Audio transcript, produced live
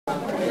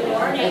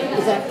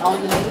Is that all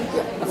you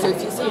need? So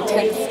if you see a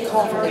text,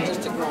 call for me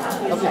just to go.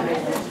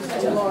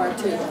 Okay. To Laura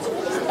too.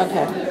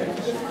 Okay.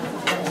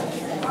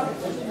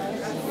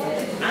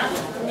 I'm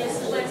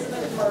Miss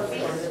Elizabeth Murphy,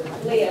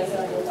 Leah's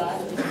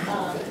everybody.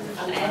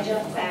 I'm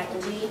adjunct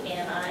faculty,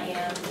 and I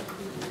am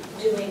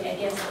doing a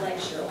guest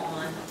lecture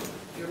on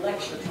your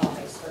lecture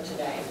topics for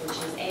today, which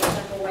is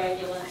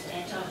anticoagulants,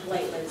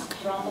 antiplatelets,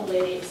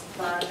 thrombolytics,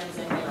 vitamins,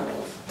 and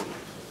minerals.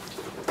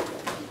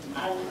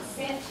 I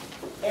sent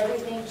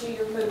everything to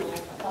your Moodle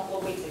a couple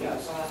of weeks ago,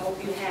 so I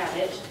hope you have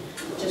it.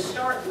 To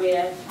start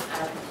with,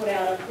 I put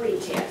out a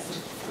pre-test.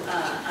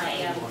 I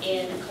am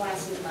in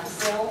classes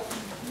myself,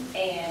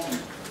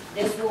 and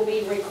this will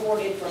be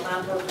recorded for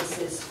my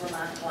purposes for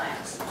my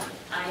class.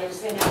 I have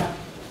sent out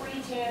a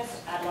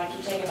pre-test. I'd like you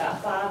to take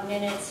about 5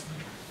 minutes.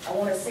 I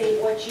want to see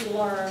what you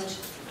learned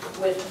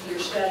with your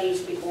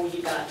studies before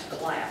you got to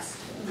class.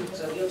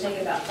 So if you'll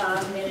take about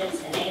 5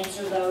 minutes and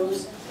answer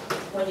those.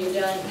 When you're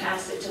done,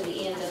 pass it to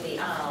the end of the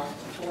aisle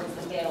towards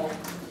the middle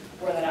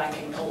where that I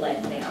can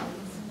collect them.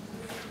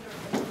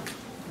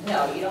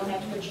 No, you don't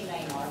have to put your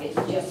name on it.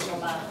 It's just for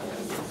my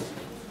purposes.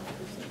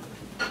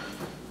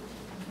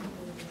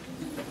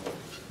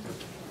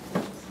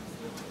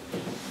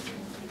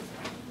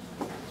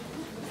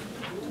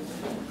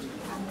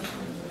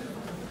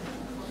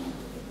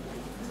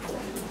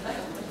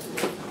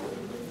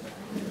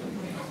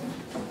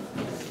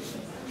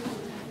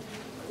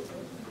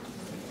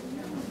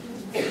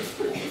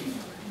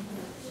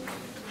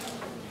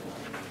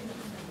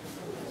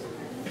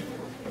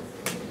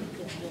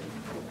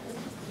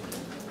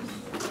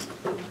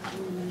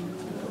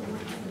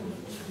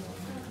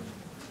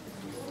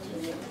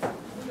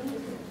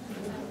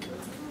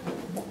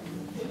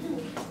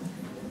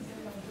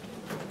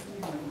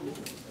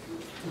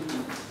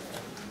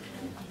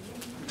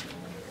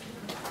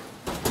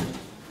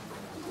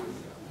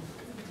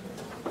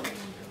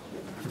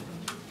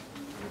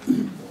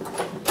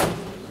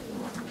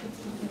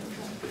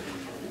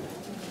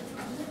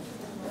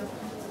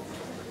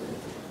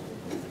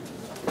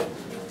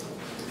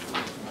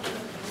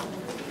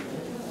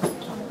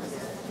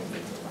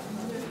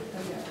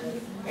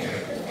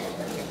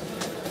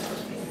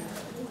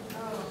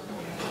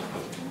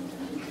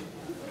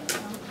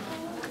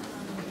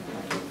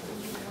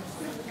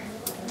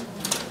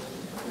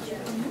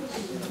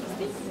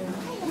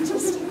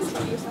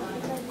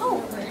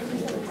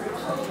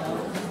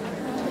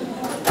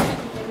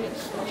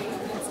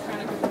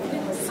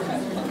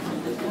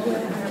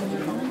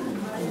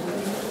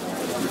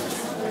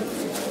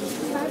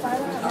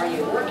 Are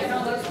you working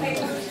on those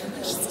papers?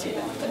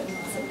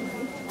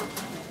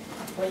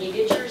 When you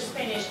get yours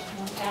finished,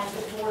 pass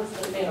it towards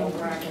the middle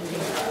where I can pick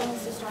it up.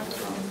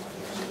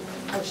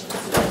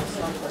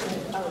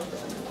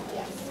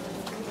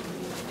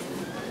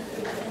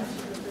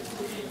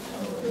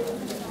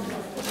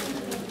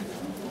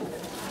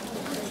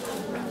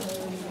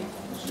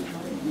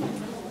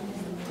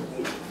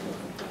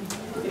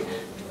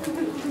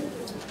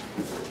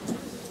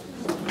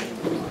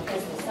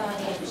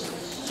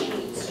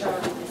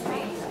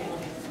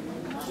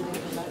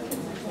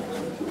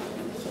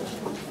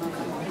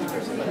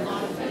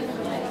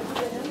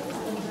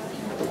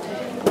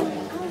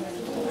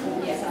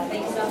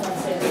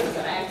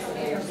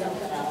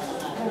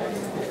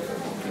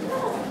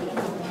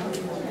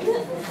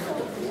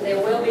 There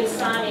will be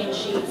sign-in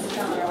sheets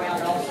coming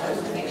around also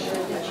to make sure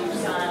that you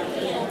sign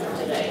in for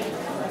today.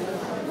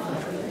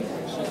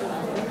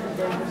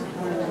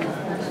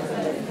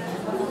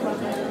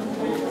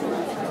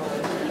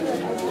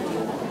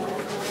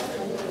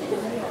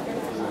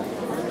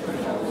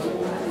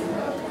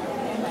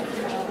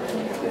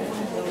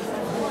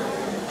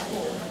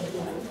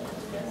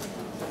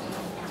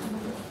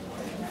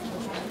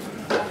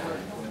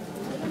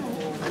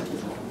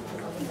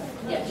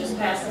 Yeah, just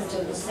pass them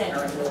to the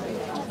center and we'll be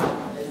done.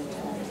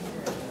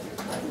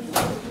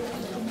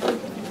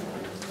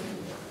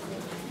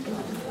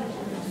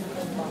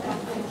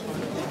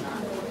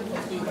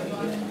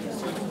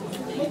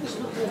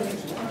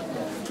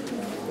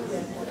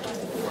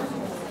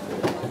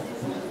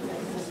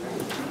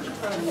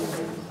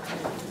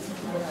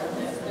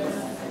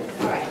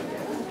 All right,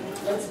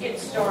 let's get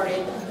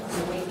started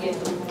so we can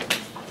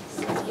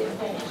get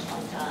finished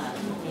on time.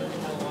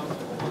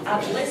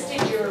 I've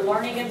listed your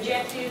learning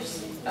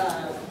objectives.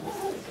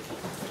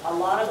 A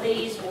lot of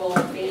these will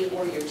be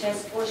where your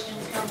test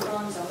questions come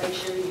from, so make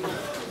sure you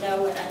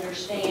know and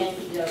understand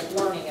those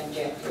learning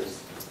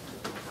objectives.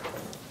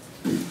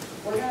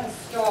 We're going to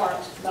start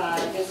by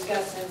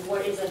discussing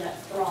what is a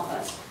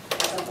thrombus.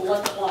 It's a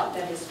blood clot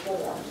that is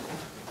formed.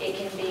 It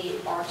can be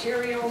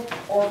arterial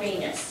or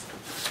venous.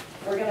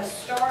 We're going to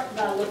start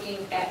by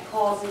looking at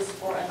causes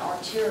for an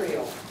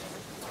arterial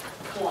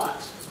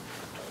clot.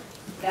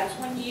 That's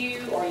when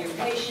you or your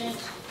patient,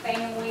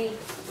 family,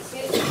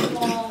 sits too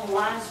long,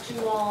 lies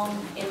too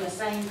long in the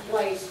same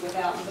place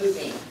without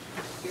moving.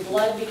 Your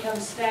blood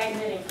becomes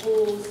stagnant and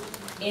pools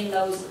in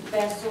those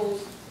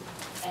vessels,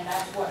 and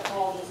that's what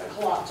causes a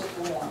clot to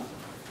form.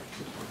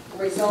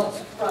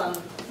 Results from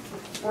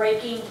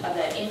breaking of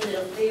the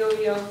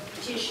endothelial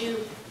tissue,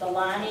 the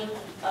lining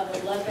of the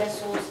blood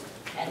vessels,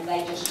 and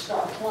they just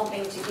start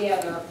clumping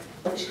together,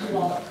 which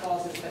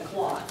causes the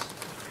clot.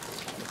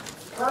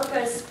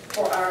 Purpose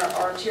for our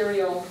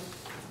arterial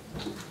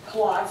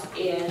clots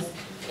is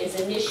it's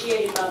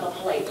initiated by the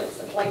platelets.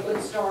 The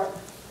platelets start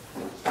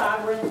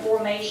fibrin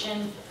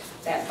formation.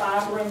 That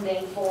fibrin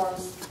then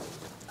forms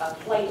a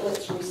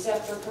platelets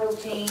receptor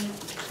protein,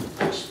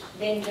 which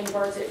then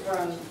converts it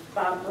from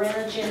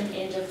fibrinogen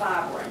into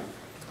fibrin,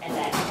 and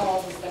that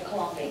causes the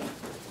clumping.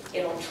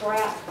 It'll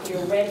trap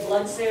your red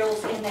blood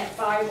cells in that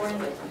fibrin.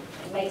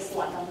 It makes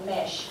like a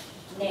mesh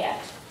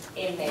net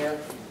in there,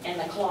 and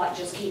the clot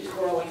just keeps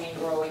growing and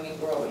growing and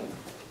growing.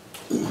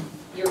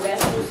 Your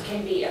vessels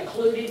can be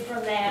occluded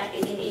from that.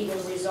 It can even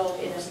result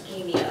in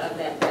ischemia of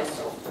that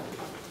vessel.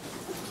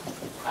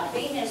 A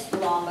venous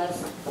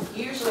thrombus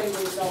usually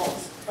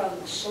results from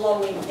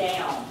slowing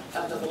down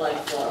of the blood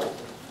flow.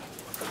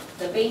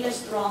 The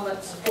venous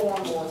thrombus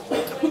form more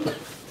quickly.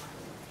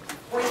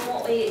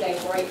 Frequently, they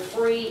break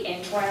free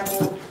and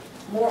travel.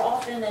 More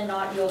often than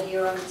not, you'll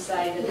hear them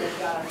say that they've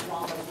got a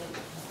thrombus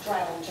that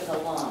travel to the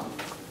lung.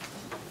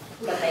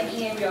 But they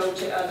can go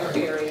to other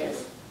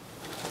areas.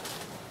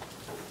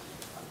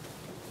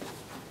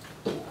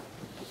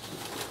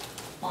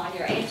 On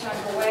your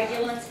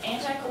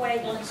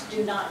anticoagulants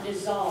do not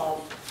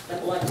dissolve the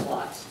blood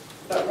clots,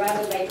 but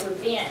rather they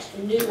prevent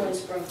new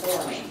ones from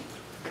forming.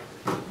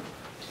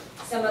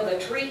 Some of the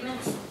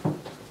treatments,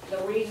 the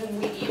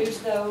reason we use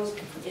those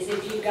is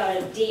if you've got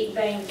a deep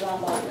vein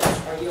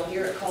thrombosis, or you'll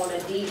hear it called a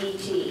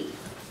DVT.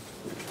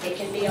 It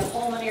can be a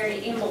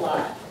pulmonary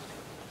emboli,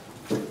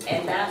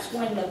 and that's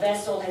when the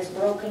vessel has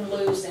broken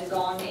loose and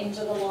gone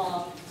into the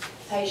lung.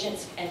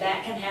 Patients, and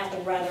that can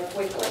happen rather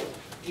quickly.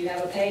 If you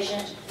have a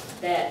patient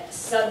that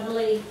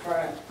suddenly,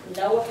 for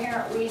no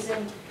apparent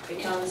reason,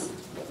 becomes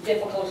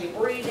difficulty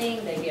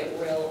breathing, they get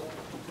real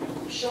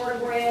short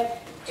of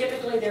breath,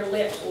 typically their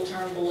lips will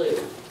turn blue.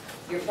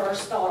 Your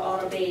first thought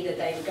ought to be that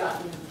they've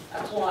gotten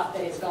a clot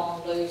that has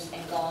gone loose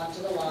and gone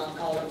to the lung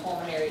called a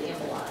pulmonary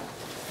emboli.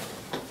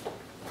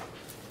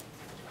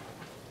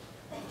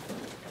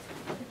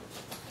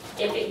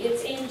 If it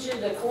gets into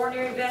the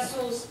coronary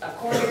vessels, a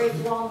coronary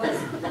thrombus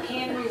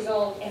can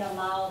result in a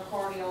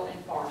myocardial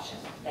infarction.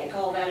 They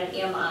call that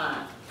an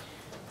MI.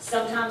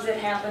 Sometimes it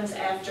happens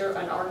after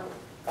an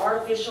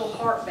artificial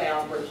heart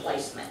valve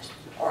replacement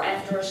or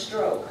after a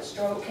stroke. A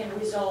stroke can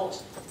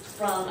result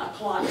from a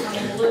clot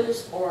coming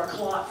loose or a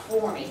clot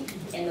forming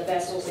in the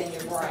vessels in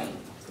your brain.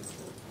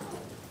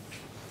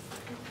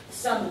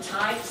 Some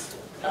types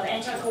of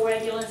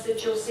anticoagulants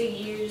that you'll see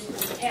used,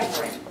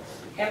 heparin.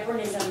 Heparin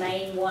is a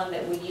main one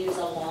that we use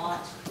a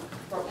lot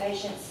for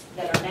patients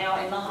that are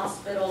now in the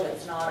hospital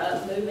that's not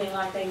up moving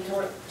like they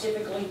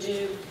typically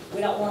do.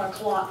 We don't want a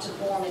clot to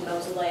form in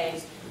those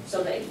legs,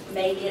 so they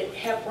may get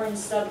heparin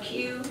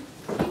sub-Q.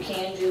 You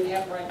can do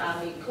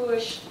heparin IV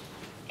push,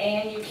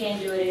 and you can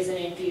do it as an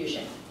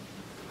infusion.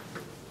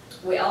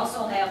 We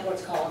also have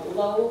what's called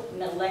low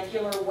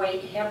molecular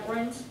weight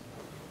heparins,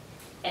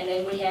 and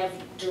then we have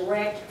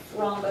direct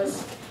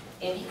thrombus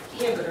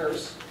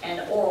inhibitors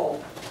and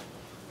oral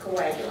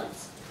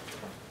coagulants.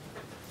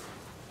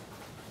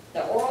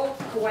 The oral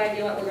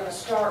coagulant we're going to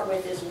start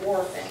with is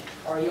warfarin,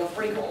 or you'll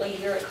frequently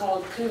hear it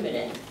called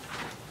Coumadin.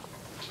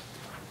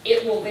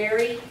 It will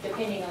vary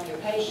depending on your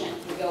patient.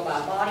 We go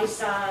by body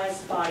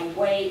size, body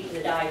weight,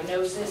 the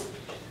diagnosis,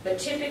 but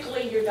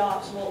typically your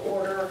docs will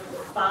order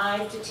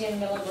 5 to 10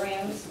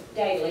 milligrams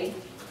daily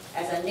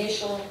as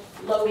initial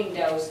loading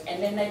dose,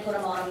 and then they put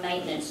them on a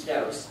maintenance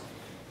dose.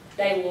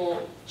 They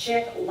will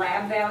check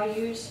lab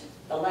values.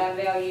 The lab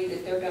value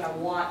that they're going to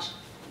watch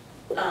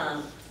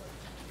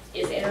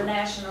is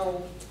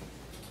international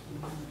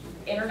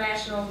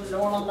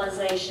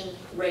normalization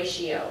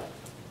ratio,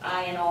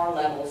 INR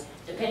levels.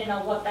 Depending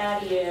on what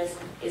that is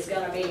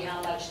going to be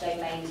how much they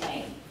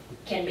maintain.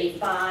 Can be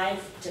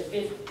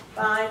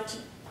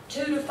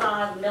 2 to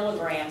 5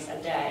 milligrams a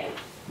day.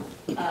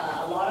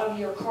 A lot of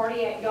your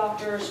cardiac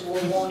doctors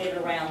will want it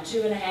around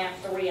 2.5,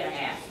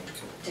 3.5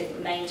 to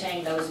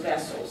maintain those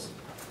vessels.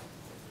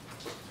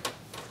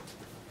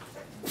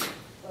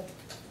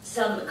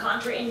 Some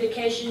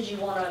contraindications you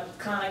want to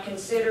kind of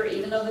consider,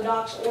 even though the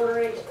docs order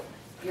it,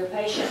 your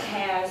patient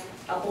has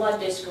a blood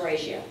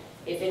dyscrasia.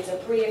 If it's a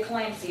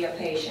preeclampsia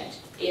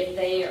patient, if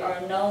they are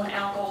a known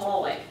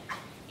alcoholic,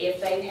 if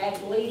they've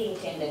had bleeding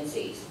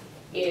tendencies,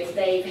 if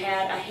they've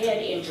had a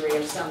head injury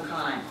of some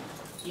kind,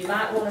 you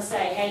might want to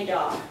say, hey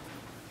doc,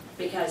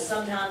 because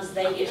sometimes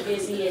they get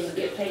busy and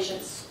get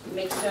patients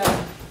mixed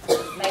up,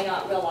 may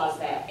not realize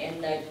that.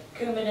 And the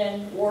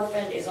Coumadin,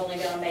 warfarin is only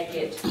going to make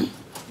it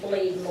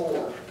bleed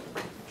more.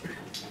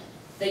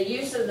 The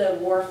use of the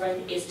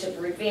warfarin is to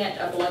prevent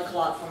a blood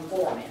clot from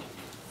forming.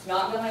 It's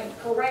not going to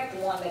correct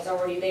one that's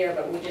already there,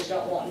 but we just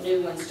don't want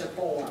new ones to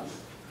form.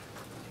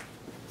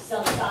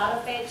 Some side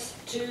effects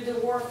to the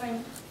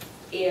warfarin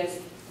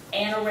is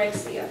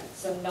anorexia,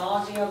 some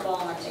nausea,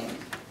 vomiting.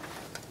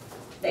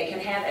 They can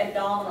have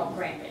abdominal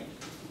cramping.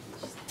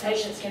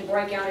 Patients can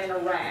break out in a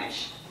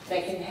rash.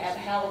 They can have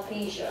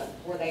alopecia,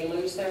 where they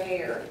lose their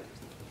hair,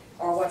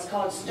 or what's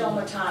called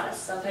stomatitis.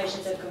 Some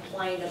patients have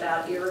complained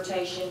about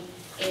irritation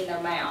in their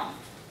mouth.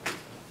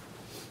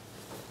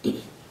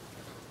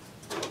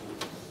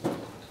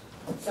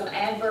 Some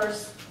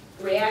adverse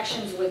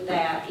reactions with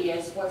that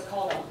is what's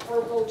called a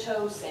purple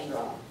toe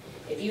syndrome.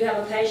 If you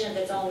have a patient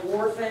that's on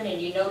warfarin and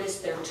you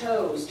notice their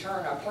toes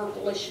turn a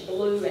purplish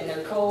blue and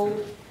they're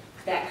cold,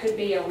 that could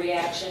be a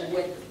reaction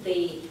with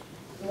the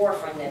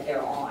warfarin that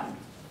they're on.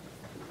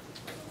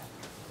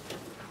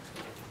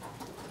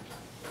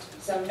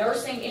 Some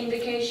nursing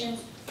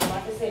indications,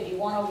 like I said, you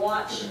want to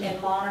watch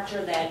and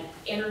monitor that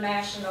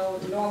international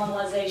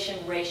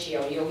normalization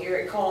ratio. You'll hear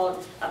it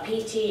called a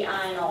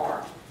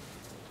PT-INR.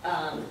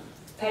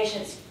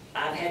 Patients,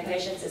 I've had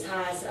patients as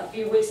high as, a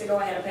few weeks ago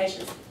I had a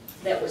patient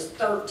that was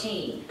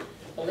 13.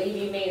 Believe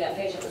you me, that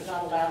patient was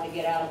not allowed to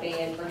get out of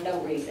bed for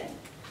no reason.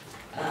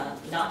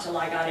 Not till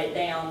I got it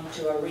down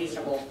to a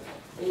reasonable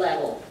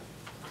level.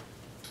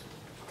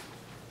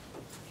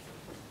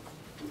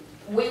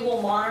 We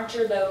will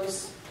monitor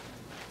those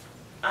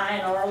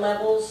INR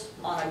levels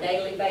on a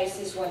daily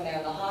basis when they're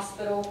in the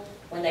hospital.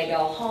 When they go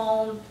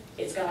home,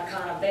 it's going to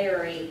kind of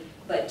vary,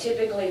 but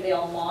typically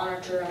they'll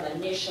monitor them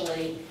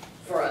initially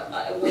for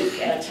a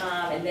week at a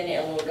time, and then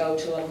it will go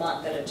to a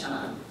month at a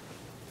time.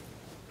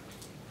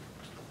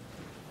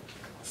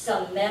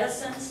 Some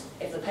medicines,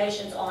 if the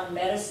patient's on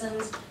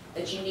medicines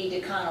that you need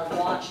to kind of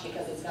watch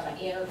because it's going to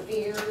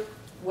interfere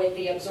with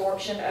the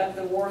absorption of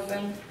the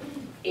warfarin,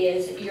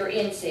 is your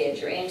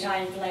NSAIDs, your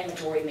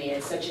anti-inflammatory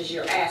meds, such as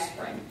your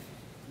aspirin.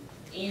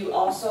 You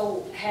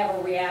also have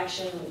a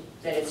reaction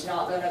that it's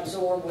not going to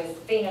absorb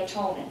with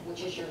phenytonin,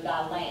 which is your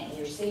Dilantin,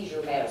 your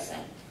seizure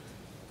medicine.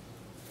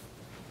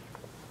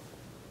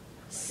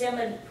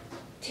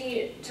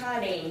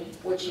 Cimetidine,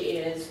 which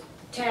is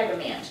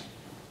Tagamet.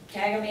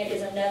 Tagamet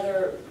is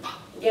another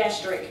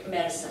gastric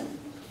medicine.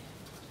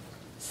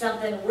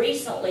 Something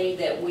recently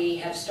that we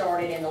have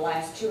started in the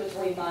last 2 or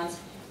 3 months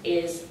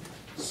is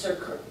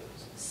sucralfate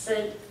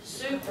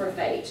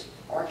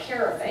or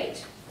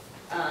Carafate.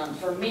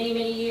 For many,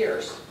 many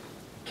years,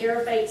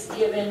 Carafate's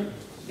given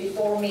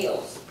before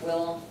meals.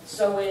 Well,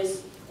 so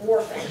is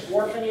warfarin.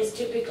 Warfarin is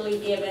typically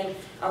given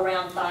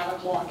around 5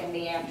 o'clock in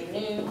the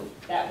afternoon.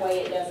 That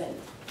way it doesn't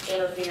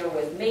interfere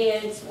with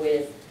meds,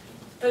 with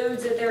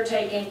foods that they're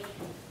taking.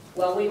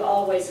 Well, we've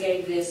always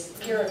gave this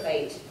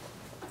Carafate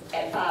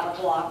at 5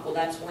 o'clock. Well,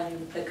 that's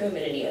when the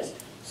Coumadin is.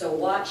 So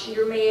watch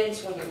your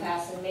meds when you're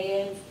passing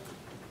meds,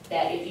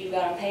 that if you've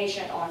got a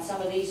patient on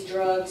some of these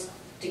drugs,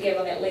 to give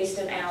them at least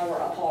an hour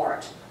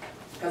apart,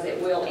 because it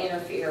will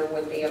interfere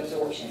with the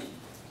absorption.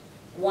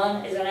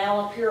 One is an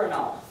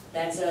allopurinol.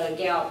 That's a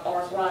gout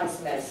arthritis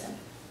medicine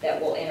that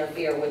will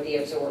interfere with the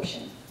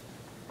absorption.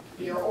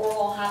 Your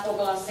oral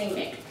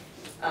hypoglycemic.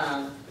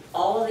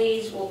 All of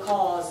these will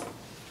cause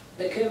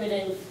the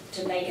Coumadin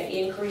to make an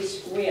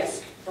increased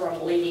risk for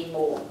bleeding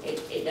more.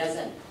 It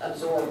doesn't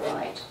absorb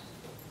right.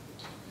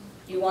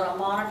 You want to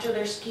monitor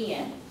their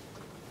skin.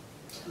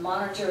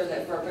 Monitor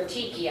for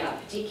petechiae.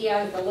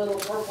 Petechiae is the little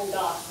purple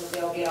dots that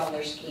they'll get on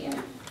their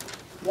skin.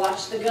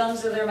 Watch the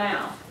gums of their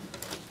mouth.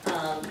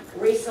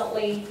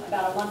 Recently,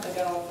 about a month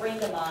ago, a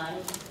friend of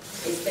mine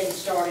has been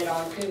started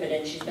on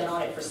Coumadin. She's been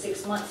on it for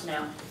 6 months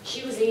now.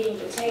 She was eating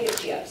potato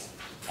chips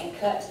and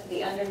cut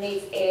the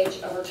underneath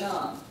edge of her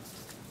tongue.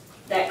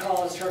 That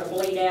caused her to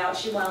bleed out.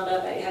 She wound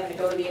up having to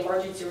go to the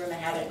emergency room and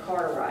have it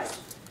cauterized.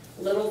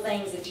 Little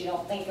things that you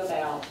don't think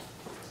about,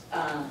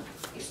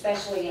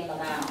 especially in the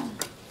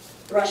mouth.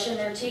 Brushing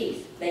their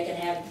teeth. They can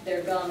have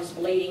their gums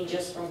bleeding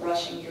just from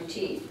brushing your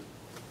teeth.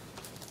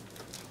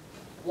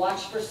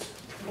 Watch for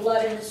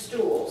blood in the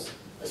stools.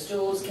 The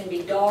stools can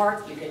be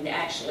dark. You can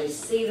actually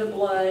see the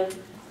blood.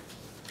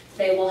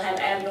 They will have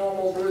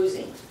abnormal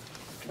bruising.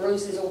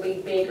 Bruises will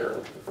be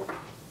bigger.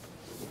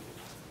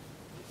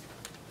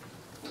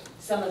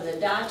 Some of the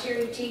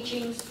dietary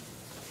teachings.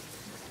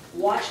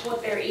 Watch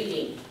what they're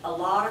eating. A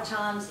lot of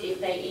times if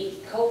they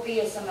eat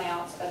copious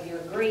amounts of your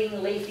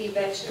green leafy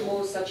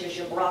vegetables such as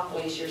your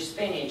broccolis, your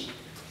spinach,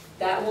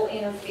 that will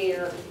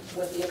interfere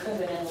with the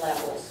Coumadin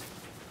levels.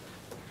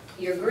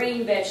 Your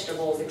green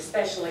vegetables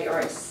especially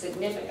are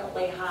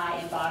significantly high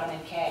in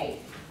vitamin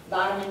K.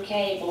 Vitamin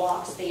K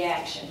blocks the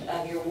action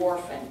of your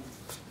warfarin.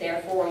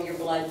 Therefore your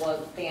blood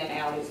won't thin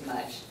out as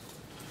much.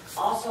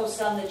 Also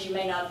some that you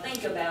may not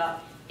think about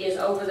is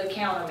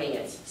over-the-counter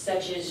meds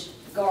such as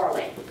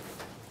garlic,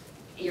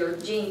 your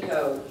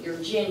ginkgo, your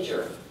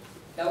ginger.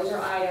 Those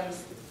are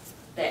items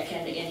that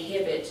can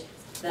inhibit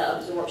the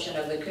absorption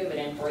of the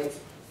Coumadin for it.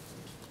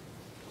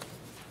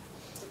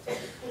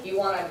 You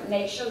want to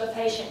make sure the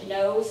patient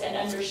knows and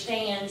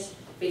understands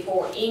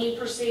before any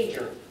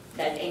procedure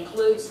that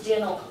includes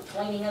dental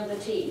cleaning of the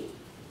teeth,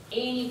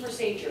 any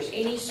procedures,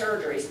 any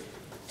surgeries,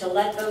 to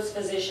let those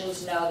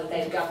physicians know that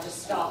they've got to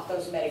stop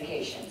those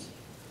medications.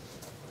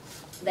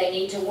 They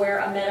need to wear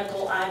a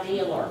medical ID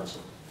alert.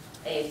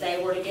 If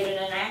they were to get in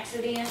an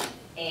accident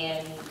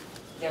and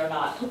they're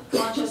not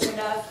conscious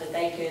enough that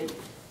they could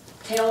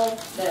tell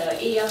the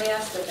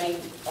EMS that they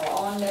are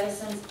on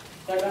medicines,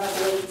 they're going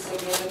to bleed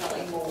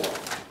significantly more.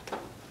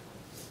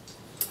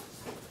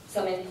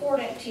 Some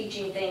important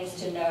teaching things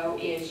to know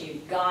is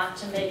you've got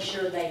to make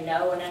sure they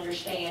know and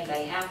understand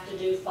they have to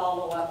do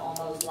follow-up on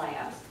those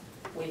labs.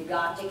 We've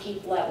got to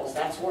keep levels.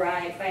 That's where I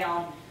have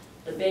found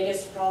the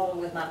biggest problem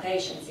with my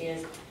patients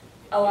is,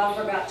 oh, I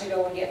forgot to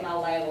go and get my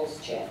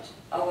levels checked.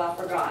 Oh, I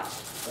forgot.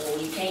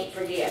 Well, you can't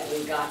forget.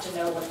 We've got to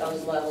know what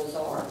those levels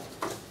are.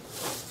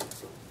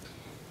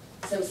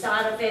 Some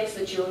side effects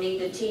that you'll need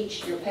to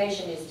teach your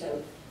patient is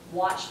to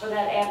watch for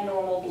that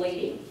abnormal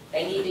bleeding.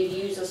 They need to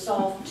use a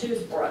soft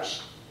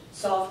toothbrush.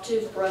 Soft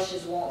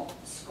toothbrushes won't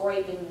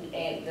scrape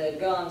in the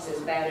gums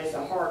as bad as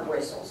the hard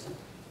bristles.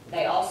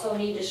 They also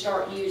need to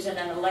start using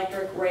an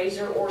electric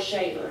razor or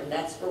shaver, and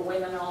that's for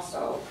women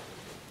also.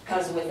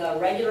 Because with a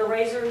regular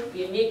razor,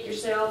 you nick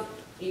yourself,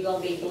 you're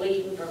going to be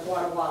bleeding for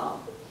quite a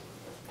while.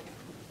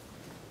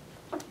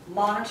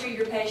 Monitor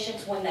your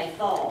patients when they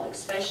fall,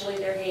 especially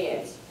their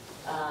heads.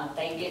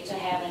 They get to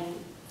having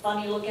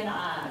funny looking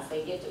eyes,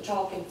 they get to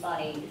talking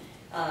funny.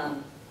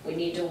 We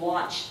need to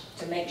watch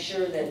to make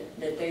sure that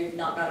they've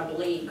not got a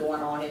bleed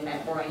going on in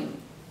that brain.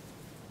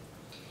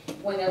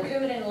 When their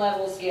Coumadin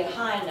levels get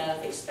high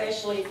enough,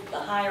 especially the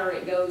higher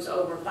it goes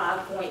over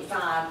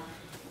 5.5,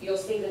 you'll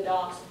see the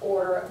docs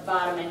order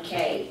vitamin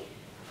K.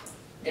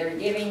 They're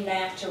giving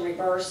that to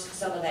reverse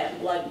some of that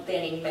blood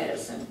thinning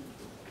medicine,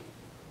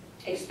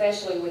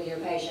 especially with your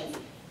patients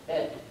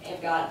that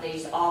have got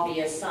these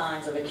obvious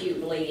signs of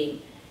acute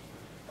bleeding.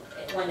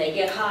 When they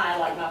get high,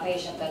 like my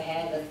patient that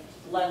had the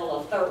level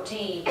of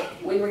 13,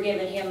 we were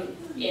giving him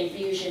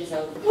infusions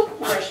of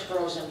fresh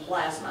frozen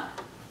plasma.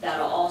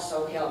 That'll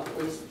also help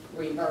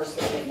reverse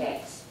the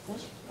effects.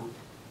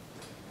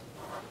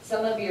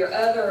 Some of your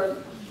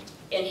other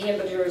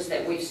inhibitors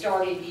that we've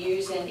started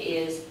using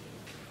is,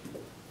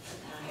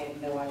 I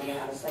have no idea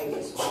how to say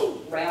this,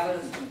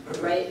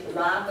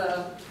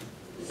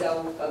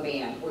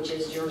 riboflavin, which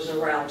is your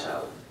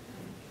Xarelto,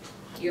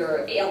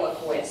 your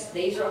Eliquis.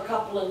 These are a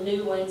couple of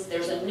new ones.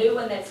 There's a new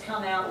one that's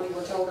come out we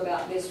were told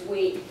about this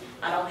week.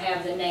 I don't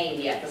have the name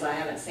yet because I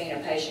haven't seen a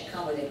patient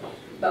come with it.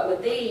 But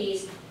with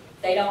these,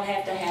 they don't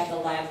have to have the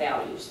lab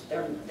values.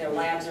 Their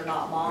labs are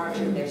not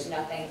monitored. There's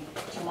nothing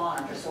to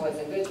monitor. So it's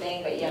a good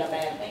thing, but yet a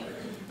bad thing.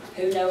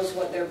 Who knows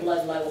what their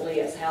blood level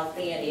is? How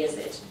thin is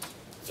it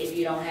if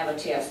you don't have a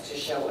test to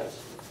show it?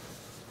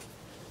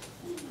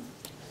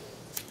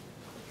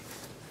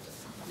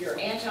 Your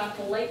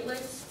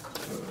antiplatelets,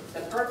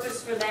 the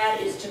purpose for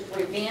that is to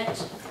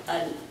prevent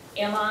an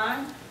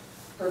MI,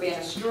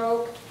 prevent a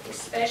stroke,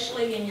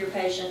 especially in your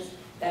patients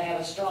that have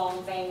a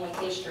strong family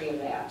history of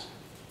that.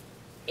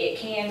 It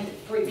can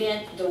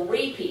prevent the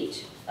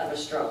repeat of a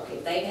stroke.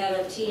 If they've had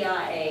a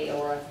TIA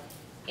or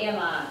a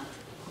MI,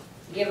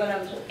 giving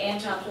them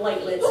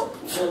antiplatelets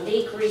will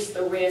decrease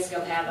the risk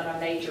of having a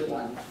major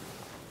one.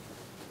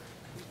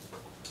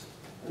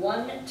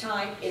 One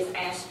type is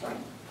aspirin.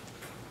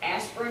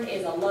 Aspirin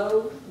is a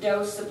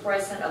low-dose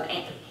suppressant of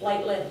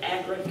platelet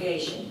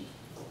aggregation.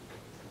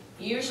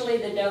 Usually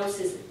the dose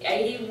is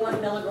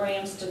 81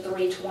 milligrams to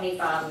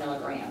 325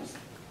 milligrams.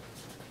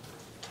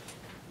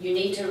 You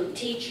need to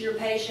teach your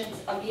patients,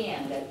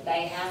 again, that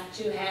they have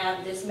to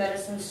have this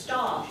medicine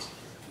stopped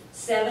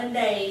 7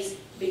 days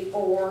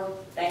before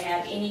they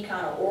have any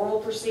kind of oral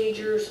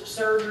procedures,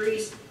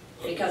 surgeries,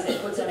 because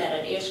it puts them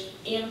at an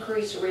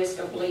increased risk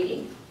of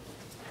bleeding.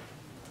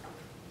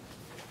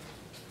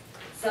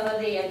 Some of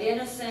the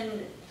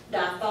adenosine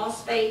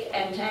diphosphate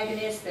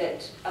antagonists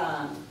that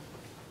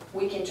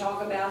we can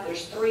talk about,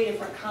 there's 3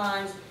 different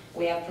kinds.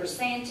 We have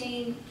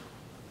Persantine,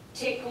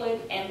 Ticlid,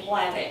 and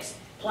Plavix.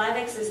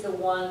 Plavix is the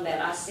one that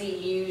I see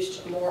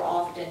used more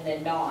often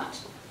than not.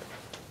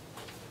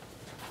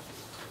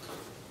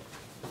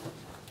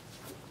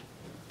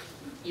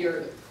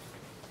 Your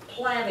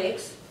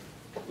Plavix,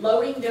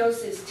 loading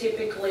dose is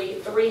typically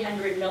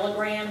 300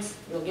 milligrams.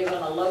 We'll give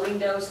them a loading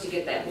dose to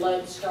get that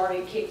blood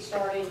started,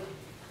 kick-started.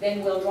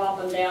 Then we'll drop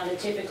them down to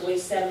typically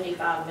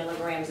 75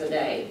 milligrams a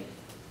day.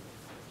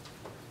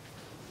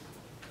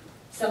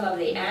 Some of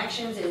the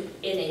actions, it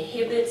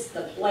inhibits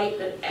the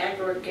platelet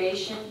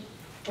aggregation,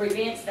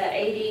 prevents that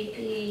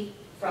ADP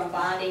from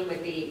binding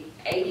with the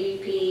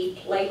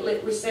ADP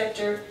platelet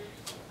receptor.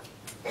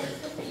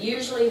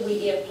 Usually we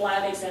give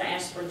Plavix and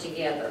aspirin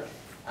together.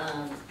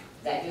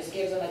 That just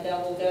gives them a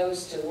double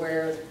dose to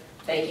where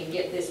they can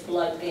get this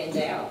blood thinned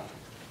out.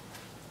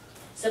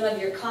 Some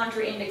of your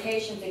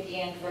contraindications,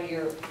 again, for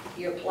your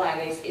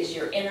Plavix is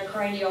your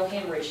intracranial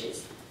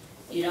hemorrhages.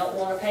 You don't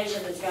want a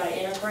patient that's got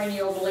an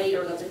intracranial bleed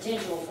or the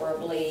potential for a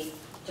bleed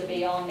to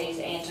be on these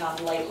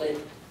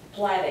antiplatelet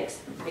Plavix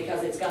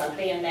because it's going to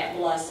thin that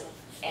blood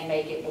and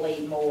make it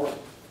bleed more.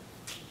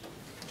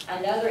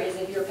 Another is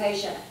if your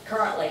patient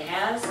currently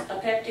has a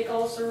peptic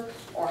ulcer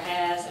or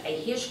has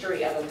a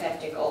history of a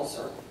peptic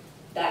ulcer,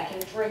 that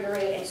can trigger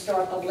it and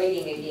start the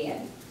bleeding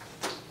again.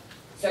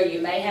 So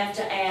you may have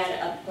to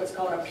add what's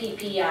called a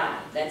PPI.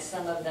 That's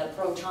some of the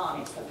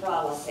Protonix, the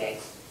Prilosec.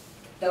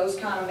 Those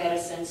kind of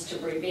medicines to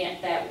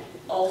prevent that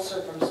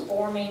ulcer from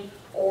forming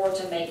or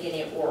to making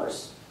it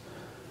worse.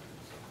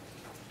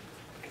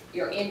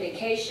 Your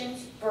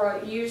indications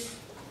for use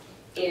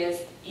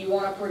is you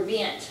want to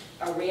prevent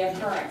a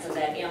reoccurrence of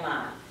that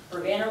MI,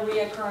 prevent a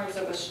reoccurrence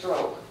of a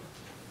stroke,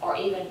 or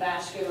even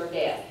vascular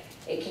death.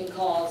 It can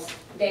cause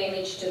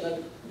damage to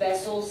the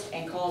vessels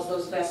and cause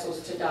those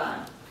vessels to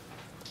die.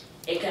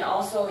 It can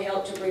also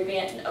help to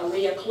prevent a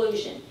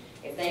reocclusion.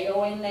 If they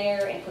go in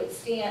there and put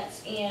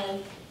stents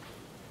in,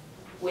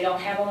 we don't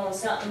have them on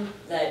something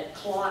that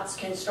clots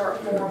can start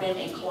forming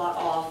and clot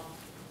off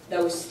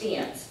those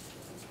stents.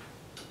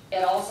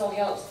 It also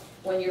helps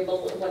when you're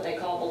what they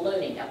call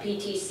ballooning, a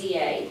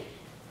PTCA,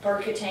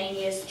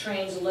 percutaneous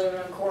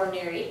transluminal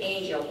coronary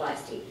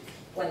angioplasty.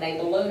 When they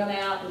balloon them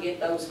out and get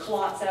those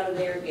clots out of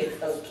there,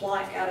 get those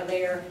plaque out of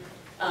there,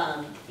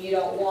 you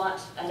don't want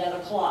another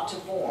clot to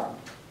form.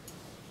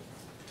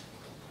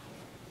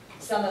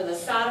 Some of the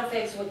side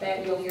effects with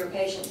that, you'll hear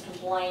patients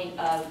complain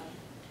of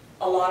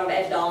a lot of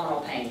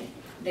abdominal pain.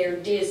 They're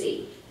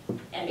dizzy.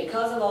 And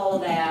because of all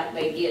of that,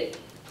 they get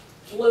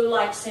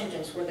flu-like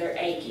symptoms where they're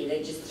achy.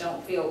 They just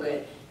don't feel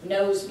good.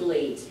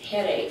 Nosebleeds,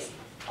 headaches.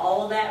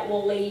 All of that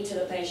will lead to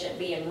the patient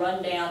being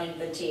run down and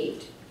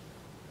fatigued.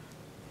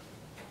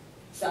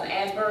 Some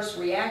adverse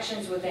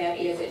reactions with that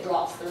is it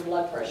drops their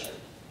blood pressure.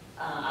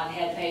 I've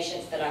had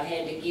patients that I've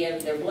had to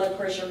give their blood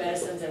pressure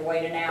medicines and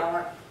wait an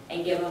hour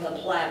and give them the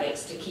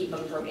Plavix to keep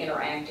them from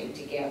interacting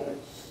together.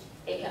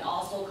 It can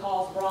also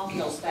cause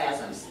bronchial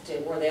spasms to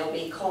where they'll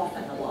be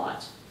coughing a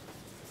lot.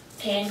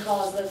 Can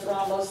cause the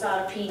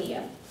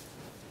thrombocytopenia.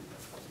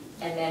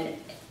 And then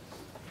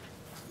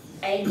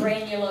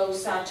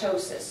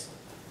agranulocytosis.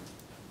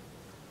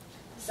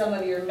 Some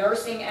of your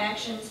nursing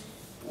actions,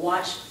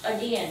 watch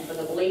again for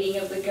the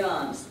bleeding of the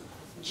gums,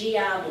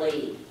 GI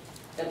bleed,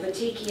 the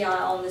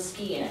petechiae on the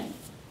skin.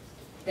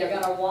 They're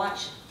going to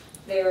watch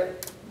their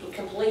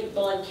complete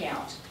blood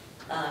count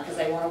because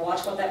they want to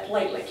watch what that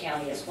platelet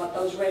count is, what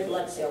those red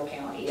blood cell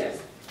count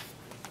is.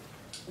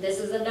 This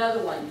is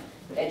another one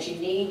that you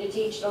need to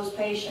teach those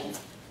patients.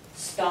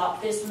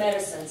 Stop this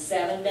medicine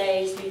 7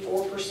 days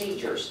before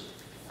procedures.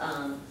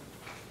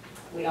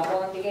 We don't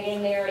want them to get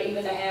in there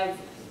even to have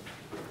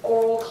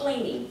oral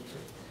cleaning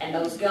and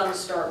those gums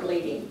start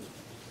bleeding.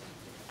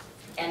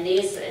 And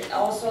these,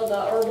 also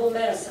the herbal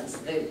medicines,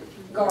 the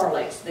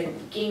garlics, the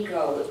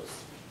ginkgos,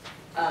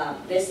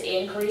 this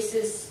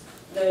increases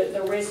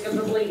the risk of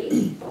the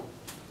bleeding.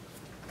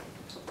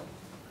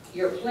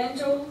 Your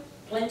Plentyl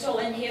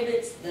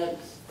inhibits the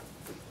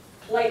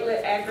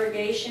platelet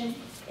aggregation.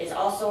 It's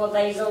also a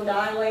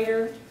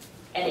vasodilator,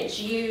 and it's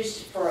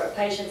used for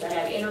patients that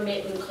have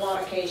intermittent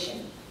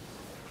claudication.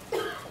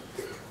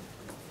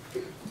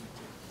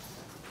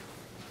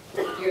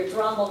 Your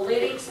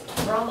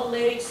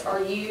thrombolytics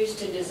are used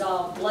to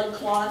dissolve blood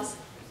clots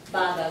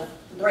by the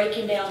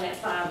breaking down that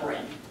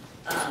fibrin.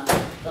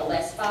 The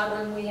less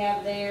fibrin we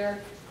have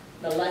there,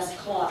 the less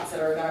clots that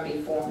are going to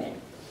be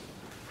forming.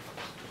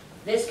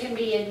 This can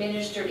be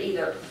administered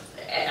either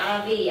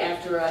at IV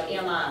after a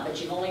MI,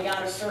 but you've only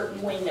got a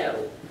certain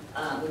window.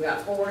 We've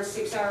got 4 to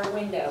 6 hour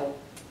window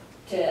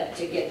to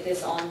get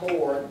this on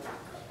board.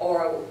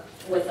 Or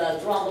with a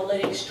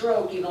thrombolytic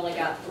stroke, you've only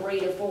got 3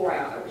 to 4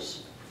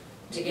 hours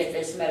to get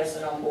this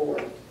medicine on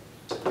board.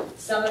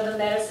 Some of the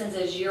medicines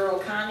is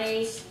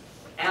urokinase,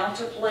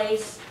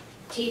 alteplase,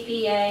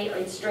 TPA,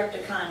 and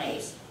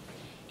streptokinase.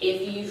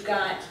 If you've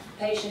got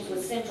patients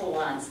with central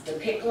lines, the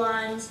PICC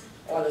lines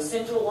or the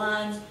central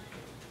lines,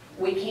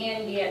 we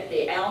can get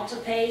the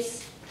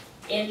alteplase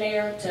in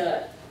there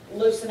to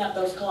loosen up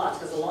those clots,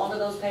 because the longer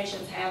those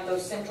patients have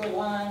those central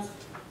lines,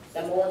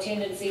 the more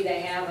tendency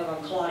they have of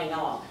them clotting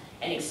off,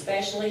 and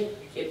especially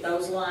if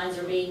those lines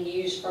are being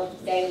used for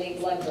daily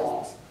blood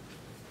draws.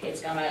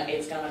 It's gonna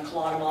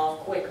clot them off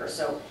quicker.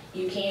 So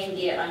you can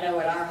get, I know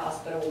at our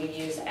hospital we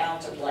use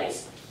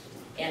alteplase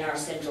in our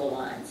central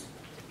lines.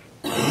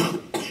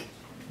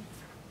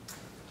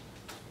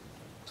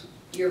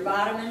 Your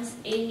vitamins,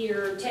 in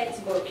your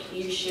textbook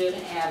you should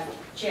have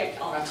checked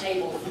on a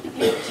table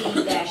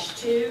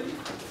 15-2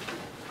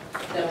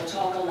 that'll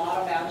talk a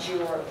lot about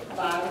your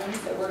vitamins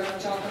that we're going to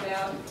talk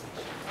about.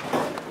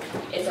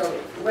 It's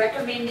a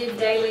recommended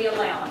daily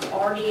allowance.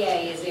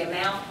 RDA is the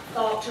amount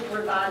thought to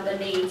provide the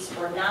needs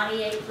for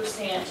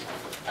 98%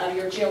 of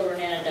your children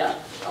and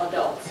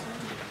adults.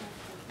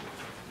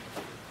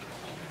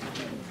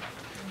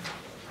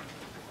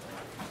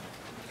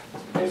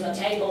 There's a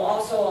table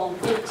also on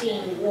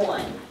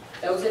 15-1.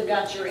 Those have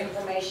got your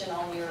information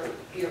on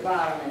your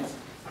vitamins.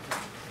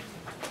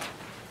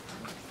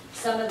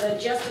 Some of the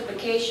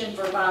justification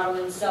for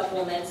vitamin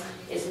supplements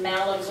is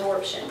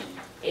malabsorption.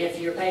 If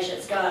your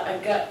patient's got a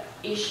gut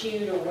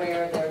issue to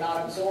where they're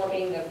not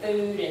absorbing the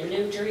food and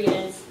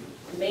nutrients,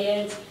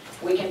 meds,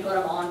 we can put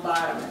them on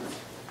vitamins.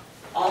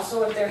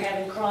 Also, if they're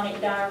having chronic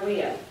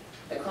diarrhea,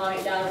 they're going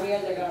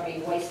to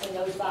be wasting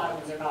those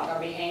vitamins. They're not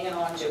going to be hanging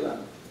on to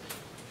them.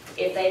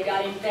 If they've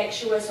got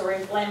infectious or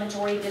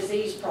inflammatory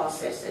disease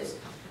processes,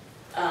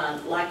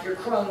 like your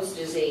Crohn's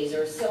disease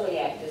or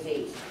celiac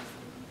disease,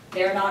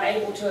 they're not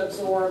able to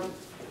absorb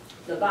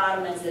the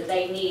vitamins that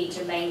they need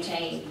to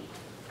maintain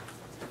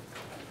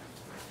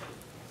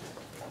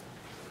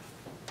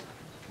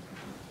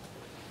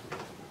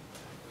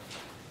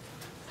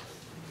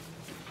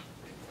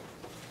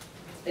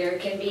There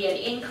can be an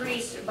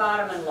increased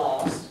vitamin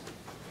loss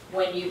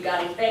when you've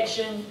got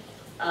infection.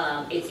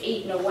 It's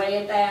eating away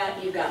at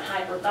that. You've got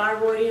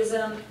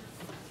hyperthyroidism.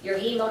 Your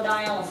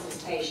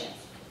hemodialysis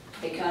patients,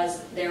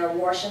 because they're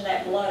washing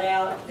that blood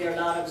out, they're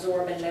not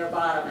absorbing their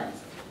vitamins.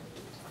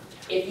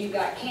 If you've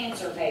got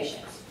cancer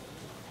patients,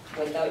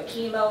 with the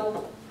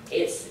chemo,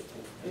 it's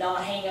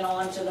not hanging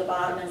on to the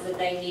vitamins that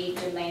they need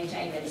to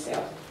maintain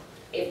themselves.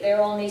 If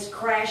they're on these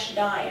crash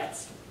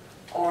diets,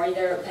 or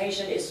their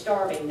patient is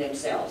starving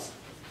themselves,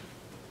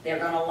 they're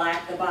going to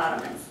lack the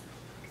vitamins.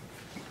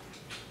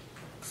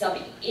 Some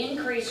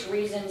increased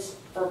reasons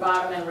for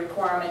vitamin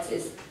requirements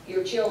is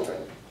your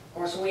children. Of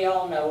course, we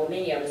all know,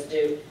 many of us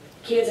do,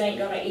 kids ain't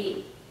going to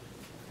eat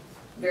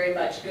very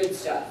much good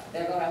stuff.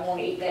 They're going to want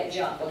to eat that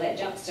junk. Well, that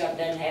junk stuff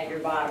doesn't have your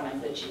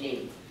vitamins that you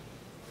need.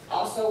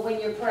 Also, when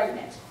you're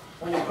pregnant.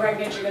 When you're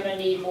pregnant, you're going to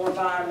need more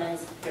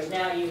vitamins, because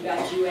now you've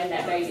got you and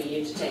that baby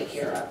you to take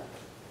care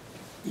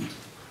of.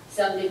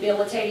 Some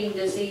debilitating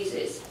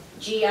diseases,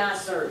 GI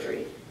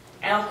surgery,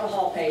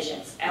 alcohol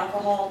patients.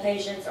 Alcohol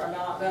patients are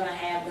not going to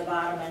have the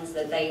vitamins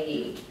that they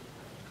need.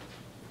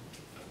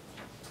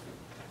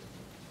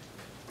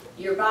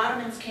 Your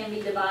vitamins can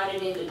be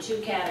divided into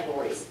two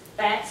categories,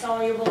 fat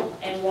soluble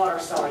and water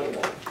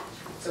soluble.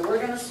 So we're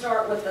going to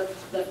start with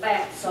the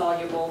fat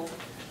soluble.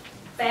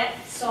 Fat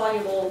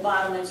soluble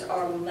vitamins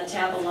are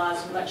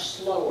metabolized much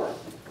slower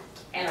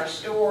and are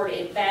stored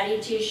in fatty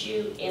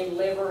tissue, in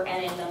liver,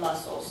 and in the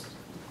muscles.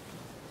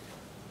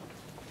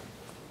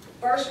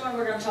 First one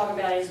we're going to talk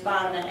about is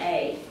vitamin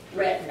A,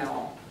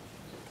 retinol.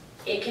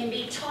 It can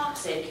be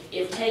toxic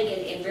if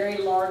taken in very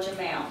large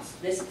amounts.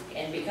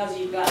 And because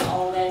you've got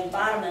all that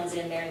vitamins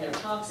in there and they're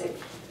toxic,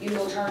 you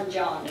will turn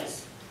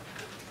jaundice.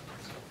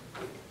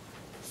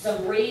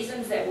 Some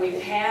reasons that we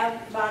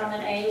have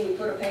vitamin A, we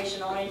put a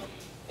patient on it,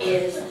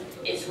 is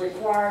it's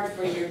required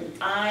for your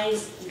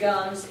eyes,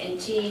 gums, and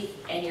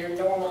teeth, and your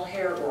normal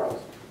hair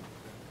growth.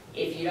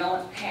 If you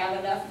don't have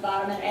enough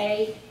vitamin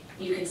A,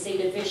 you can see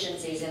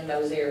deficiencies in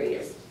those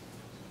areas.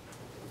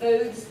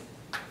 Foods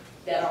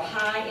that are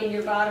high in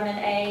your vitamin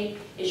A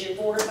is your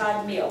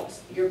fortified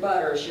milks, your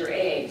butters, your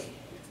eggs,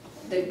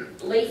 the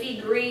leafy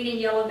green and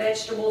yellow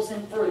vegetables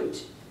and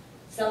fruit.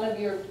 Some of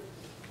your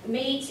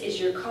meats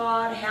is your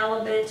cod,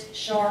 halibut,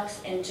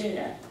 sharks, and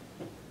tuna.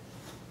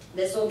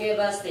 This will give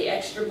us the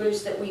extra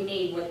boost that we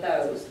need with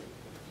those.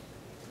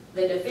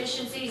 The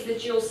deficiencies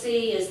that you'll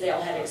see is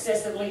they'll have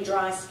excessively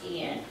dry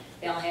skin,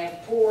 they'll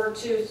have poor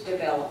tooth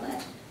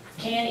development,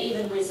 can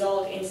even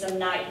result in some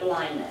night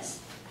blindness.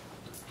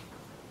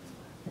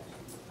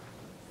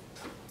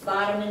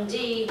 Vitamin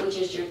D, which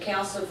is your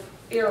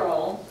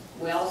calciferol,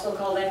 we also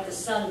call that the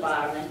sun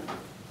vitamin.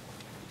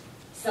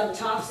 Some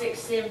toxic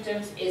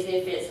symptoms is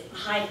if it's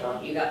hyper,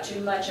 you got too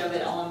much of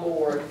it on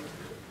board.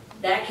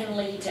 That can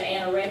lead to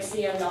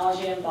anorexia,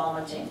 nausea, and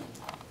vomiting.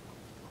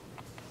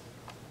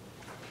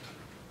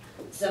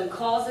 Some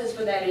causes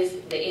for that is,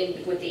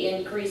 with the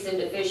increase in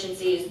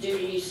deficiency, is due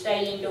to you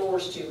stay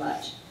indoors too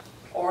much,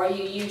 or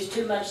you use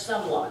too much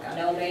sunblock. I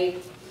know they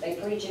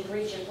preach and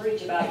preach and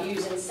preach about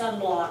using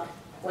sunblock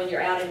when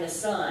you're out in the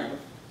sun,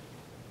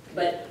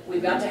 but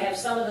we've got to have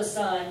some of the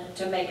sun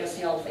to make us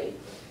healthy.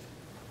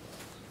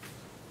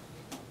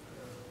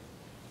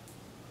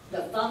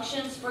 The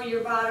functions for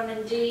your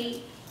vitamin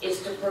D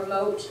is to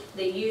promote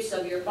the use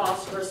of your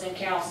phosphorus and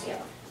calcium.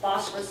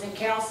 Phosphorus and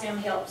calcium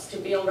helps to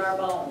build our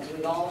bones.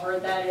 We've all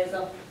heard that as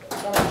a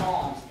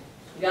moms.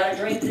 You got to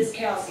drink this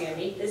calcium,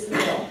 eat this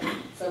milk,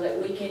 so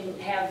that we can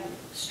have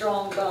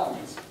strong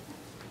bones.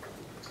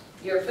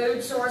 Your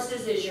food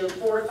sources is your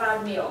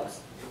fortified milks,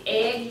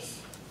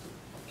 eggs,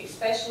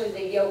 especially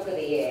the yolk of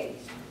the egg,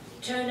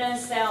 tuna,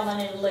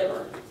 salmon, and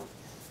liver.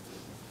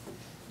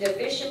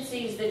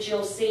 Deficiencies that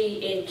you'll see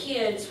in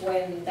kids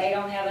when they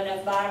don't have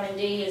enough vitamin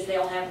D is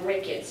they'll have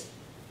rickets.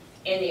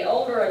 In the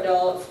older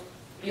adults,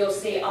 you'll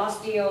see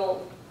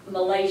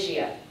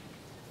osteomalacia.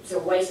 It's a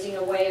wasting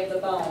away of the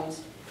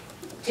bones.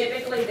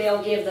 Typically,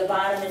 they'll give the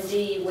vitamin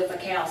D with a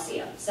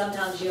calcium.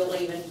 Sometimes you'll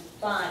even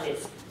find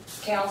it's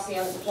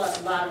calcium plus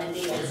vitamin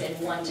D that's in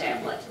one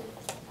tablet.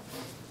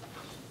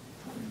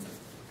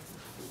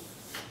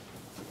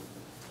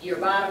 Your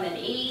vitamin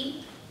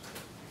E.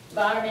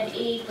 Vitamin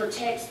E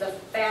protects the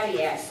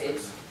fatty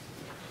acids,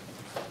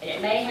 and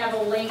it may have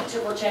a link to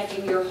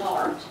protecting your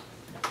heart.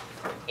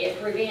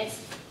 It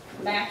prevents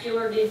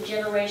macular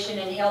degeneration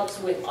and helps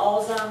with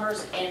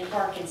Alzheimer's and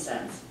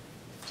Parkinson's.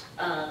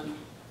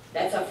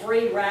 That's a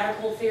free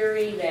radical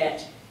theory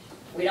that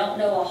we don't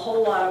know a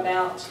whole lot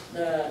about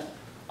the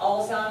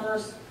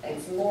Alzheimer's.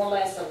 It's more or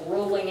less of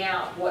ruling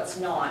out what's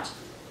not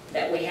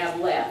that we have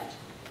left.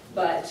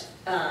 But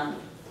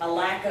a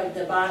lack of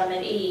the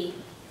vitamin E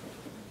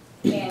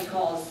can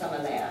cause some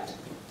of that.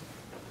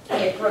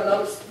 It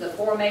promotes the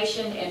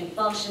formation and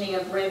functioning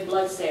of red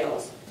blood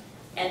cells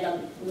and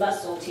the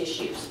muscle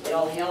tissues.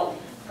 It'll help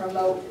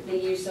promote the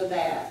use of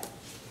that.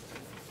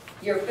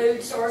 Your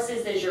food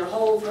sources is your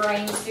whole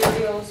grain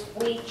cereals,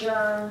 wheat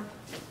germ,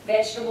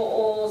 vegetable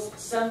oils,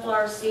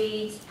 sunflower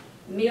seeds,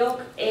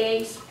 milk,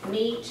 eggs,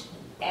 meat,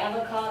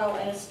 avocado,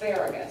 and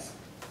asparagus.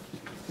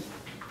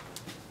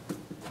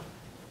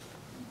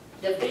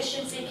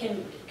 Deficiency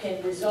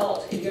can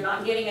result, if you're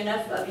not getting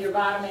enough of your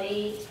vitamin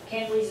E,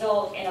 can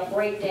result in a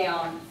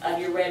breakdown of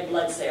your red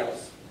blood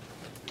cells.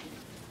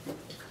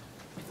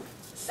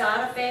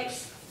 Side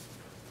effects,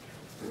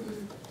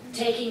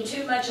 taking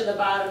too much of the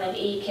vitamin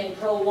E can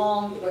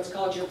prolong what's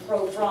called your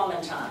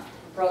prothrombin time.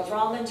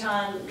 Prothrombin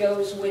time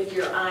goes with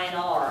your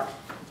INR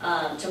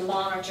to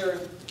monitor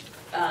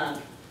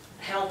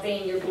how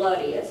thin your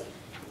blood is.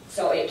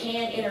 So it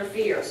can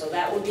interfere. So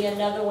that would be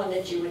another one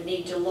that you would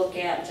need to look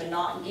at to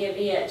not give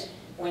it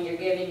when you're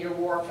giving your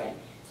warfarin.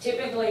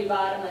 Typically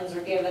vitamins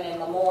are given in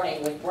the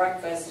morning with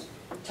breakfast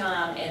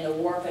time, and the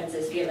warfarins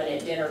is given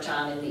at dinner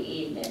time in the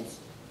evenings.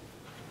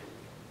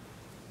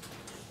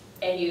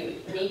 And you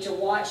need to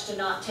watch to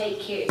not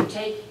take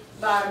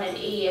vitamin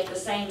E at the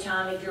same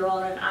time if you're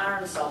on an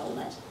iron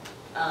supplement.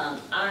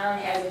 Iron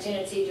has a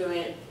tendency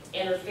to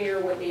interfere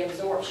with the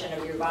absorption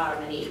of your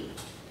vitamin E.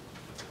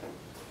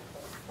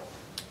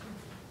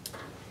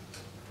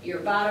 Your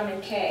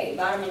vitamin K.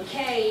 Vitamin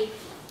K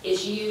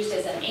is used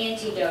as an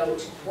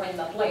antidote when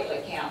the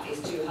platelet count is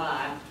too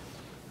high.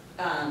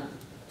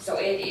 So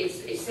it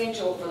is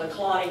essential for the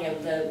clotting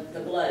of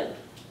the blood.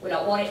 We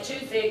don't want it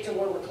too thick to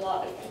where we're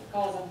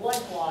causing blood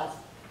clots,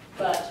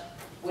 but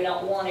we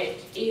don't want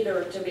it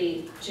either to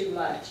be too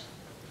much.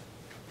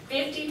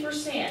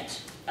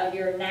 50% of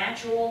your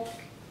natural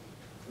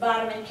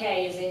vitamin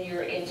K is in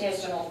your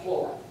intestinal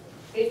flora.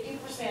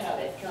 50% of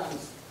it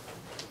comes.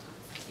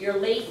 Your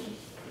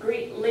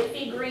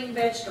leafy green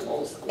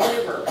vegetables,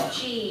 liver,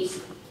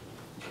 cheese,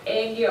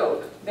 egg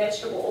yolk,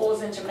 vegetable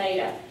oils, and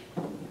tomato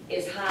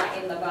is high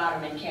in the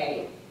vitamin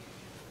K.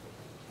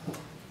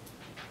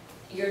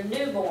 Your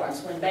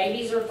newborns, when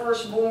babies are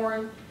first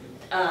born,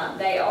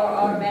 they are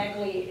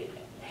automatically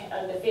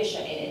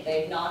deficient in it.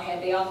 They've not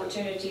had the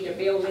opportunity to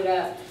build it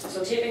up.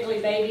 So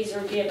typically babies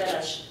are given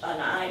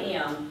an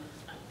IM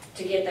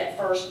to get that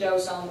first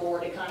dose on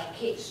board to kind of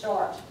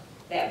kick-start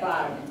that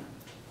vitamin.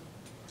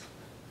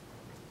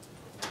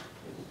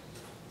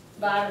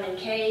 Vitamin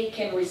K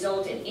can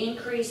result in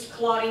increased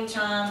clotting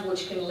time,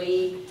 which can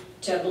lead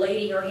to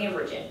bleeding or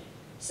hemorrhaging.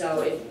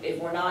 So if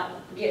we're not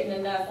getting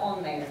enough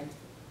on there.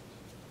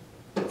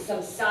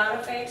 Some side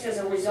effects as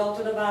a result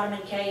of the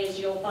vitamin K is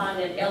you'll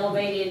find an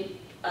elevated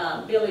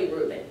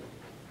bilirubin.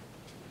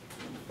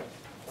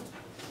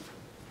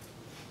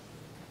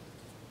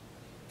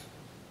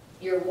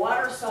 Your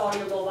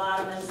water-soluble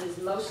vitamins is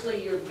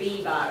mostly your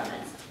B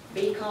vitamins,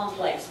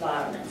 B-complex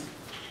vitamins.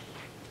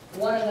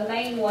 One of the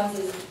main ones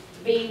is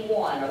B1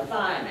 or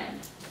thiamine.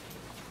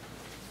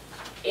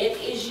 It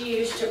is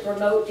used to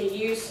promote the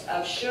use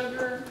of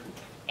sugar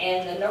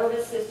and the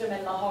nervous system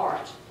and the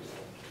heart.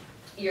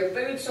 Your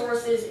food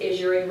sources is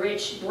your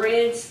enriched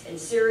breads and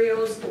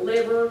cereals,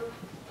 liver,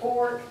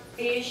 pork,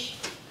 fish,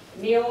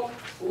 milk,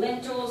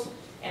 lentils,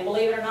 and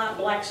believe it or not,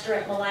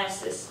 blackstrap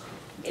molasses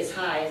is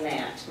high in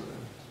that.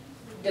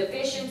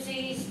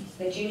 Deficiencies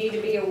that you need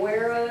to be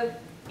aware of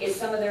is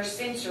some of their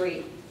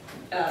sensory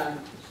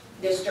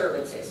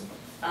disturbances.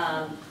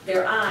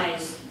 Their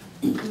eyes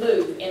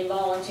move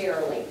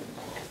involuntarily.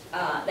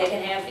 They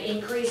can have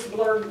increased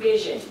blurred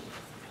vision,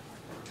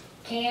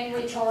 can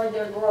retard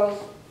their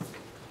growth,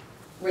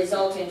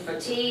 result in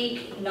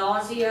fatigue,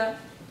 nausea,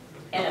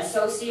 and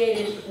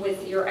associated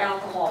with your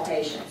alcohol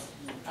patients.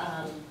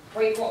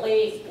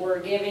 Frequently, we're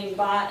giving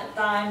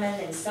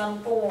thiamine in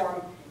some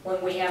form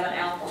when we have an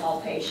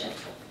alcohol patient.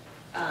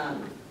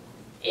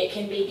 It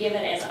can be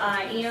given as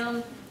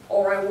IM,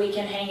 or we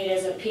can hang it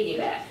as a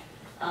piggyback.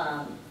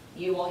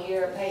 You will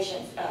hear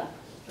patients,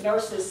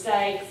 nurses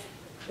say,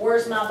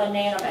 "Where's my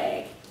banana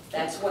bag?"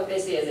 That's what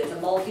this is. It's a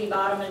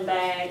multivitamin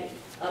bag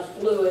of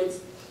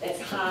fluids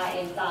that's high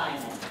in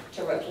thiamine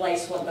to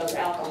replace what those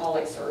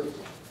alcoholics are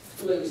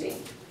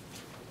losing.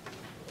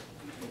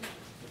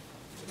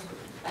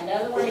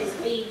 Another one is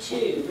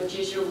B2, which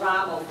is your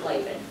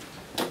riboflavin.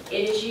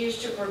 It is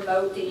used to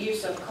promote the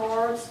use of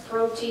carbs,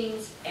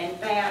 proteins, and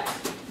fats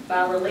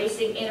by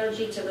releasing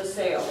energy to the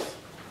cells.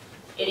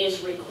 It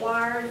is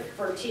required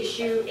for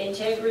tissue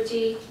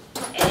integrity,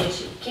 and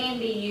it can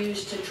be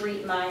used to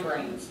treat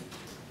migraines.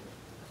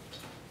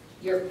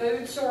 Your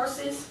food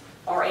sources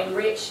are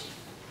enriched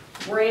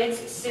breads,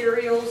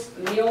 cereals,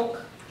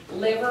 milk,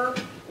 liver,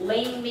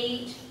 lean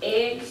meat,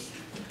 eggs,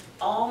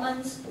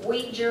 almonds,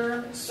 wheat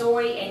germ,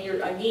 soy, and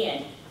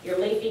your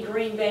leafy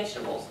green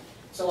vegetables.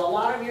 So a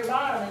lot of your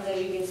vitamins,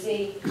 as you can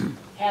see,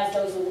 has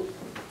those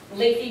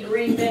leafy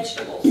green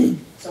vegetables.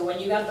 So when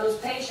you got those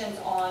patients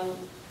on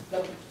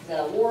the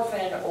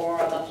warfarin or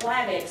the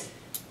Plavix,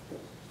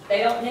 they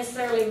don't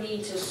necessarily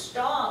need to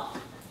stop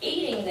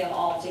eating them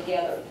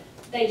altogether.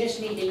 They just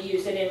need to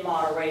use it in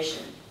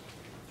moderation.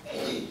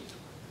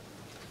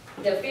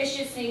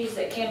 Deficiencies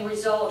that can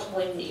result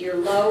when you're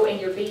low in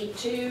your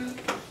B2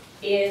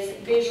 is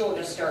visual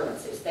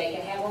disturbances. They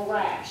can have a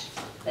rash.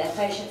 That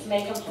patients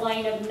may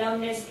complain of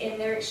numbness in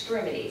their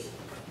extremities.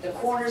 The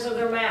corners of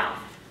their mouth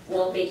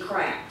will be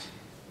cracked.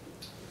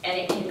 And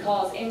it can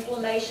cause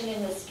inflammation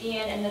in the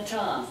skin and the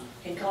tongue.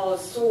 It can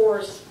cause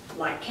sores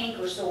like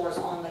canker sores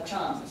on the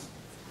tongues.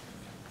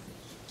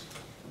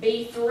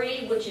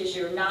 B3, which is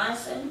your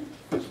niacin.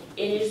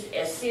 It is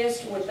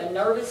assist with the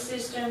nervous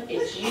system.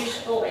 It's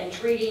useful in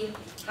treating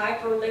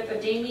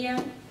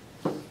hyperlipidemia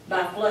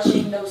by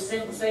flushing those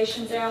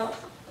sensations out.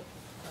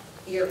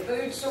 Your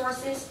food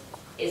sources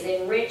is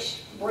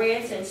enriched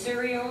breads and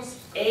cereals,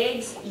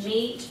 eggs,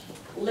 meat,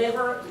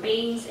 liver,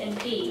 beans, and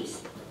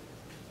peas.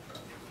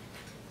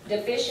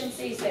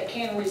 Deficiencies that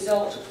can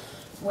result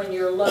when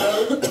you're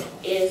low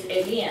is,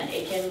 again,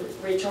 it can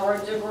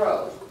retard the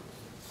growth.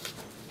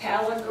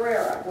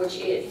 Pellagra,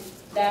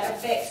 that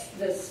affects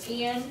the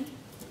skin,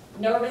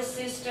 nervous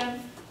system,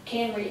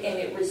 and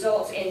it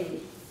results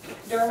in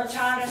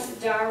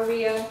dermatitis,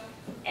 diarrhea,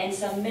 and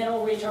some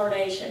mental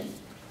retardation.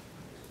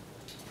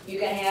 You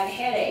can have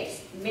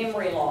headaches,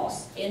 memory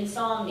loss,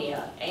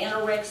 insomnia,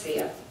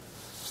 anorexia.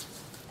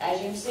 As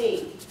you can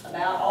see,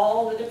 about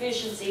all the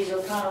deficiencies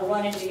are kind of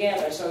running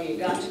together, so you've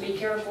got to be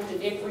careful to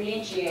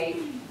differentiate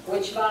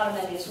which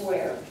vitamin is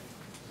where.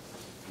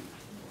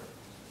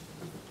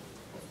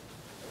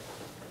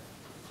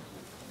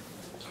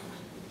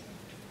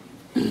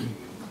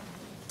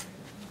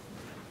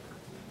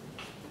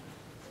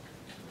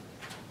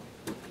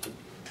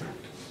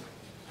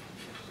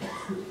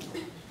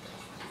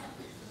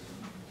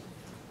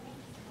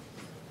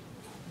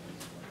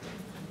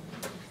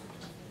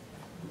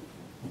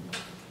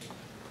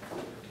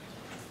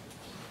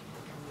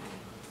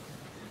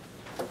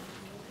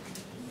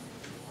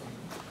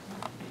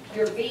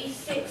 Your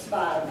B6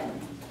 vitamin,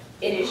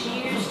 it is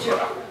used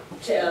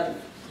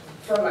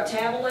for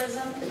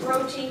metabolism,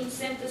 protein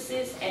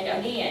synthesis, and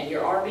again,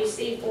 your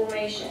RBC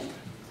formation.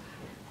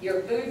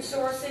 Your food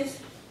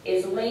sources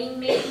is lean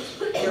meat,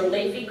 your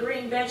leafy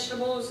green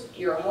vegetables,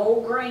 your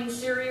whole grain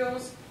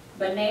cereals,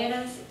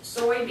 bananas,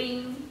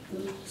 soybean,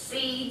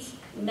 seeds,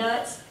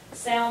 nuts,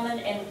 salmon,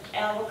 and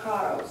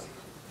avocados.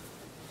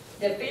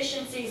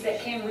 Deficiencies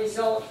that can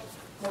result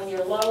when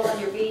you're low on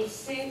your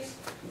B6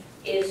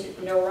 is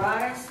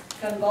neuritis,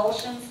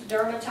 convulsions,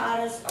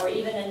 dermatitis, or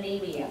even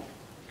anemia.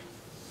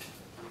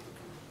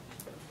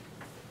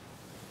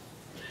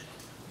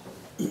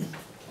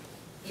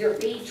 Your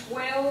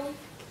B12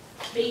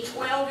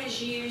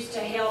 is used to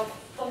help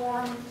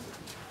form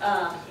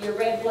your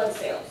red blood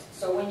cells.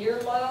 So when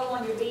you're low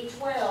on your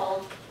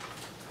B12,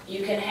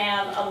 you can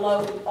have a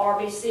low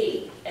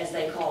RBC, as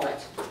they call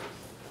it.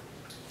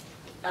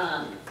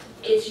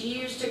 It's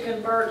used to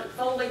convert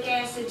folic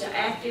acid to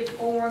active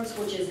forms,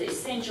 which is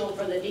essential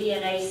for the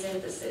DNA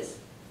synthesis.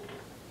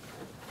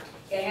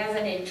 It has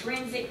an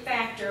intrinsic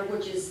factor,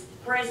 which is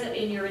present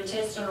in your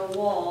intestinal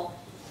wall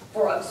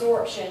for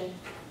absorption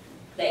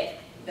that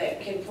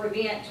can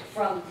prevent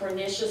from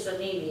pernicious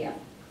anemia.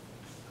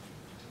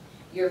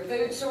 Your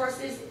food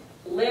sources,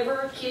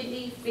 liver,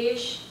 kidney,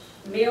 fish,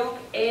 milk,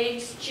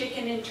 eggs,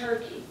 chicken, and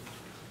turkey.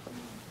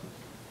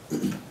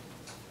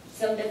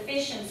 Some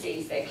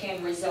deficiencies that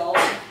can result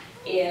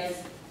is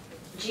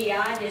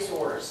GI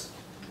disorders.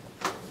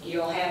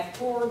 You'll have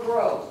poor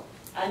growth,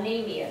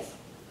 anemias,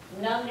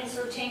 numbness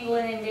or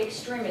tingling in the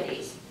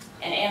extremities,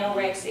 and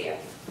anorexia.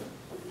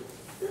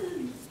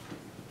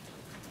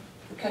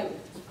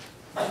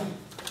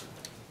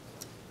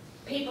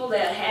 People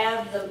that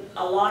have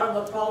a lot of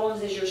the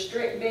problems is your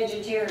strict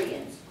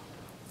vegetarians.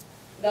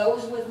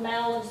 Those with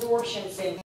malabsorption syndrome.